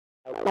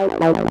You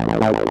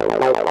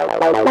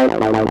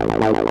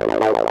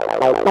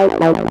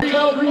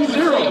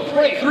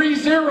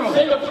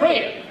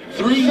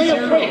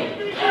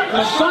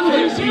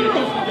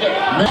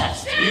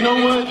know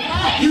what?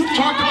 You've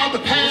talked about the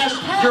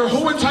past your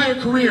whole entire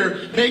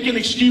career, making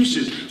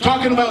excuses,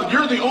 talking about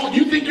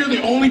you think you're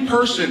the only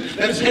person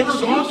that has ever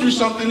gone through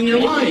something in your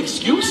life.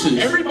 Excuses.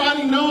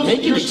 Everybody knows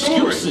your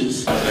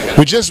excuses.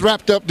 We just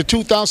wrapped up the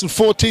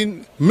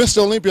 2014 Mr.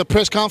 Olympia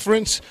press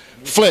conference.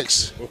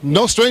 Flex,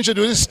 no stranger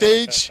to this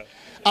stage.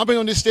 I've been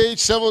on this stage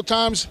several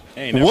times.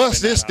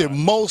 Was this the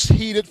most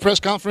heated press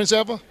conference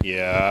ever?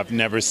 Yeah, I've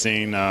never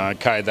seen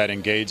Kai that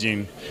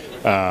engaging.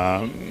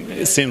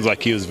 It seems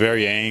like he was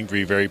very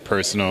angry, very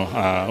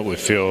personal with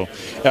Phil.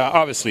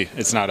 Obviously,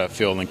 it's not a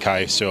Phil and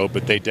Kai show,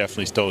 but they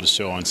definitely stole the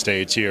show on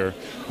stage here.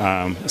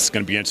 It's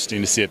going to be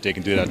interesting to see if they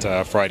can do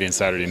that Friday and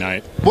Saturday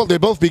night. Well, they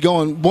both be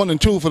going 1 and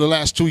 2 for the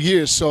last 2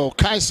 years. So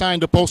Kai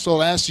signed the poster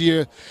last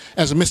year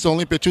as a Mr.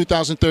 Olympia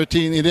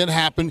 2013. It didn't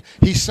happen.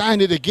 He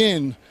signed it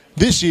again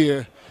this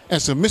year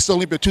as a Mr.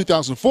 Olympia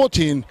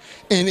 2014,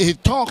 and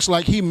it talks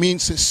like he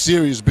means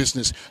serious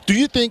business. Do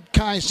you think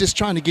Kai is just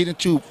trying to get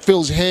into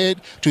Phil's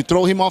head to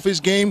throw him off his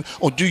game,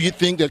 or do you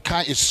think that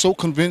Kai is so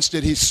convinced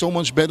that he's so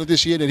much better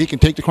this year that he can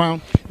take the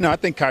crown? No, I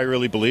think Kai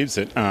really believes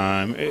it.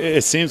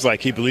 It seems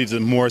like he believes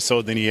it more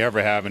so than he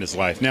ever have in his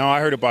life. Now, I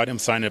heard about him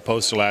signing a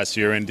poster last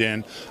year, and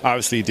then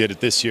obviously he did it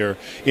this year.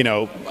 You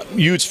know,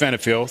 huge fan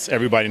of Phil's.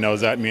 Everybody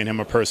knows that. Me and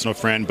him are personal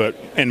friend, but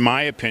in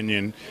my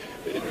opinion,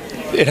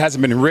 it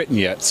hasn't been written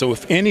yet. So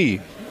if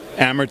any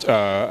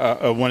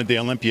one of the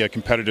Olympia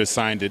competitors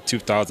signed it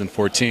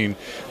 2014,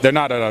 they're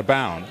not out of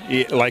bound.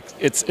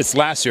 It's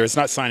last year. It's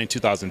not signed in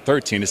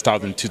 2013. It's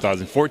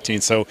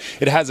 2014. So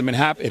it hasn't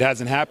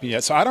happened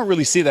yet. So I don't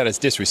really see that as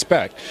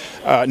disrespect.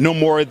 No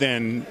more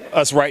than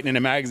us writing in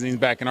the magazines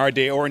back in our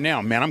day or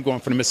now. Man, I'm going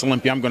for the Miss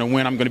Olympia. I'm going to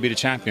win. I'm going to be the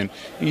champion.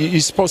 You're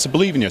supposed to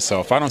believe in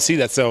yourself. I don't see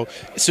that. So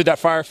should that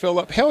fire Phil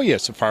up? Hell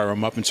yes, should fire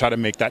him up and try to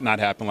make that not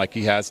happen like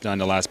he has done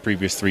the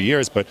previous 3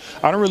 years. But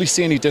I don't really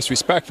see any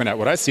disrespect for that.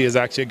 What I see is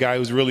actually a guy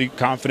who's really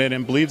confident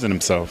and believes in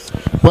himself.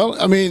 Well,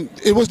 I mean,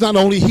 it was not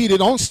only heated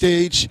on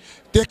stage.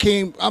 There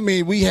came, I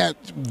mean, we had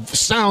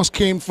sounds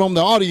came from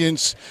the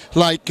audience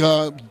like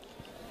the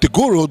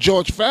guru,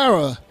 George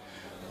Farah.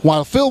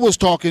 While Phil was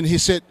talking, he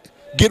said,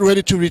 "Get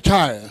ready to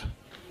retire."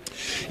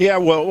 Yeah,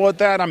 well,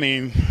 that, I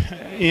mean,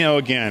 you know,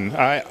 again,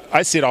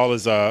 I see it all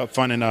as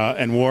fun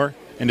and war.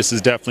 And this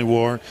is definitely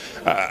war.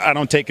 I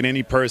don't take it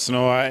any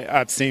personal.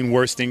 I've seen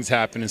worse things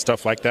happen and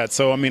stuff like that.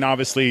 So, I mean,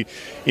 obviously,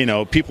 you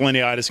know, people in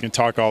the audience can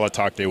talk all the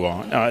talk they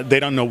want. They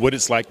don't know what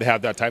it's like to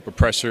have that type of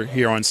pressure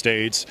here on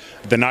stage.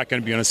 They're not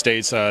going to be on a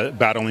stage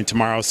battling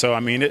tomorrow. So, I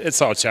mean,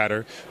 it's all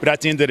chatter. But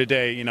at the end of the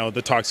day, you know,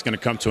 the talk's going to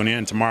come to an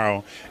end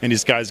tomorrow. And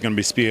these guys are going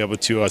to be able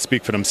to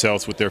speak for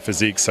themselves with their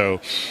physique.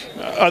 So,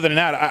 other than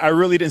that, I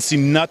really didn't see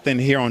nothing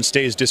here on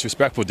stage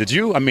disrespectful. Did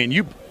you? I mean,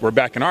 you were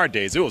back in our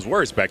days. It was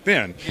worse back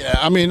then. Yeah,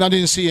 I mean, I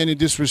didn't see any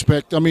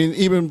disrespect. I mean,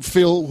 even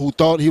Phil, who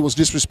thought he was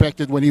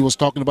disrespected when he was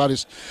talking about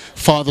his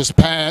father's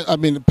past, I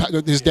mean,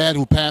 his dad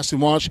who passed in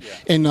March,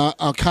 and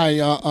Kai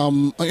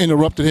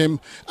interrupted him.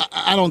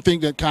 I don't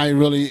think that Kai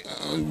really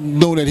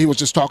knew that he was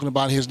just talking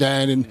about his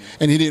dad, and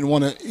he didn't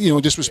want to, you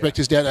know, disrespect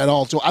his dad at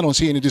all. So I don't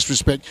see any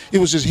disrespect. It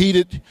was just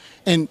heated,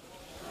 and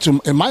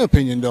in my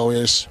opinion, though,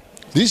 is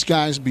these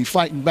guys be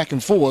fighting back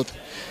and forth,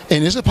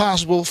 and is it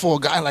possible for a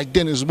guy like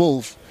Dennis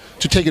Wolf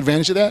to take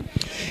advantage of that?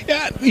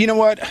 Yeah, you know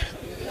what?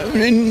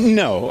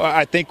 No,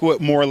 I think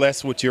more or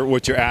less what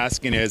you're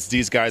asking is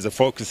these guys are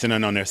focusing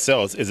in on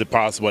themselves. Is it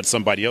possible that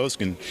somebody else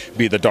can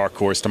be the dark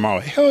horse tomorrow?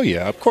 Hell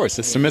yeah, of course.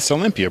 It's the Miss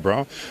Olympia,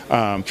 bro.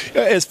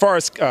 As far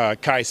as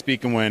Kai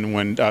speaking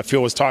when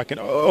Phil was talking,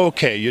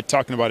 okay, you're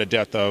talking about the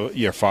death of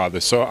your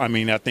father. So, I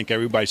mean, I think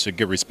everybody should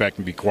give respect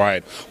and be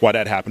quiet while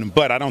that happened.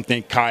 But I don't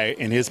think Kai,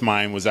 in his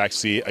mind, was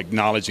actually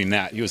acknowledging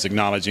that. He was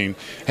acknowledging,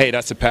 hey,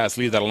 that's the past,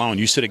 leave that alone.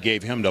 You should have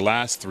gave him the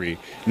last 3.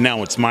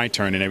 Now it's my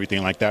turn and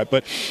everything like that.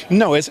 But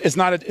no, it's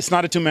not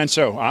a two-man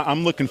show.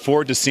 I'm looking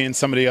forward to seeing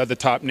some of the other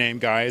top-name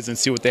guys and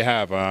see what they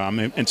have. I'm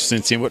interested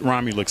in seeing what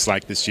Rami looks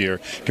like this year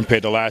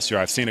compared to last year.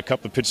 I've seen a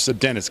couple of pictures of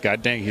Dennis.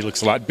 God dang, he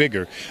looks a lot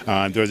bigger.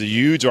 There's a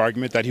huge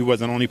argument that he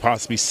wasn't only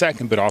possibly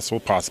second, but also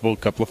possible a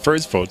couple of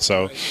first votes.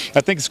 So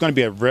I think it's going to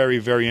be a very,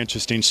 very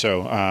interesting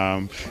show.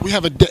 We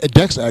have a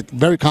Dexter,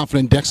 very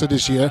confident Dexter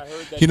this year.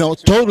 You know,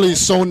 totally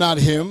so not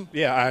him.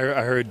 Yeah,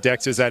 I heard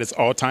Dexter's at his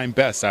all-time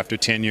best after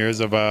 10 years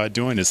of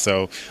doing this.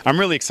 So I'm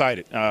really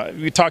excited.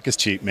 Talk is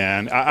cheap,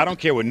 man. I don't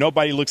care what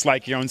nobody looks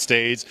like here on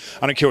stage.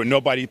 I don't care what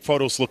nobody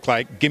photos look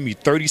like. Give me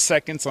 30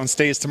 seconds on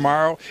stage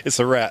tomorrow. It's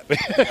a wrap.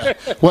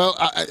 Well,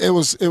 it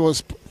was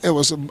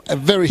a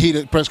very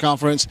heated press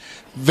conference.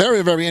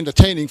 Very, very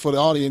entertaining for the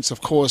audience,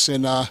 of course.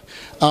 And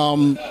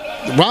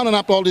rounding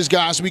up all these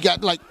guys, we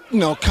got, like, you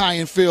know, Kai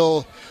and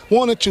Phil.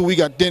 1 or 2, we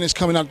got Dennis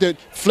coming out there.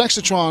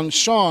 Flexitron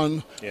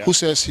Sean, who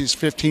says he's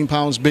 15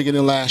 pounds bigger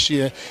than last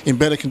year, in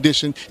better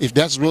condition. If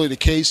that's really the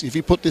case, if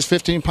he put this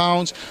 15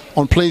 pounds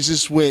on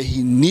places where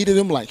he needed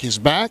them, like his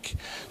back,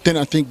 then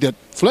I think that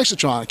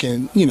Flexitron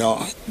can, you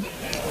know,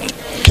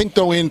 can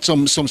throw in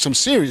some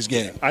serious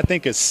game. I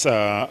think it's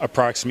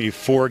approximately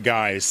 4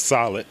 guys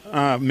solid,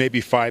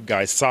 maybe 5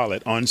 guys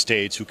solid on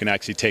stage who can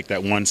actually take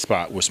that one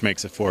spot, which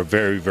makes it for a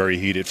very, very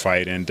heated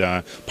fight and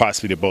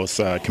possibly the most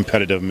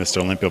competitive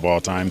Mr. Olympia of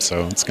all time.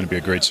 So it's going to be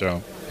a great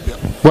show.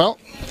 Well,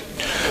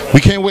 we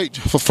can't wait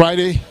for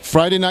Friday.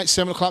 Friday night,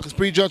 7 o'clock is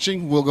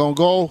prejudging. We're going to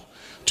go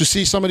to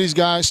see some of these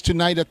guys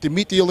tonight at the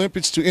Meet the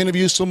Olympics to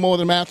interview some more of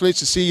them athletes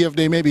to see if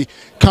they maybe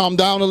calm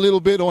down a little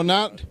bit or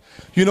not.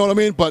 You know what I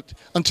mean? But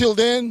until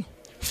then,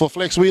 for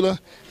Flex Wheeler,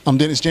 I'm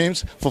Dennis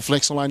James for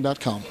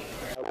FlexOnline.com.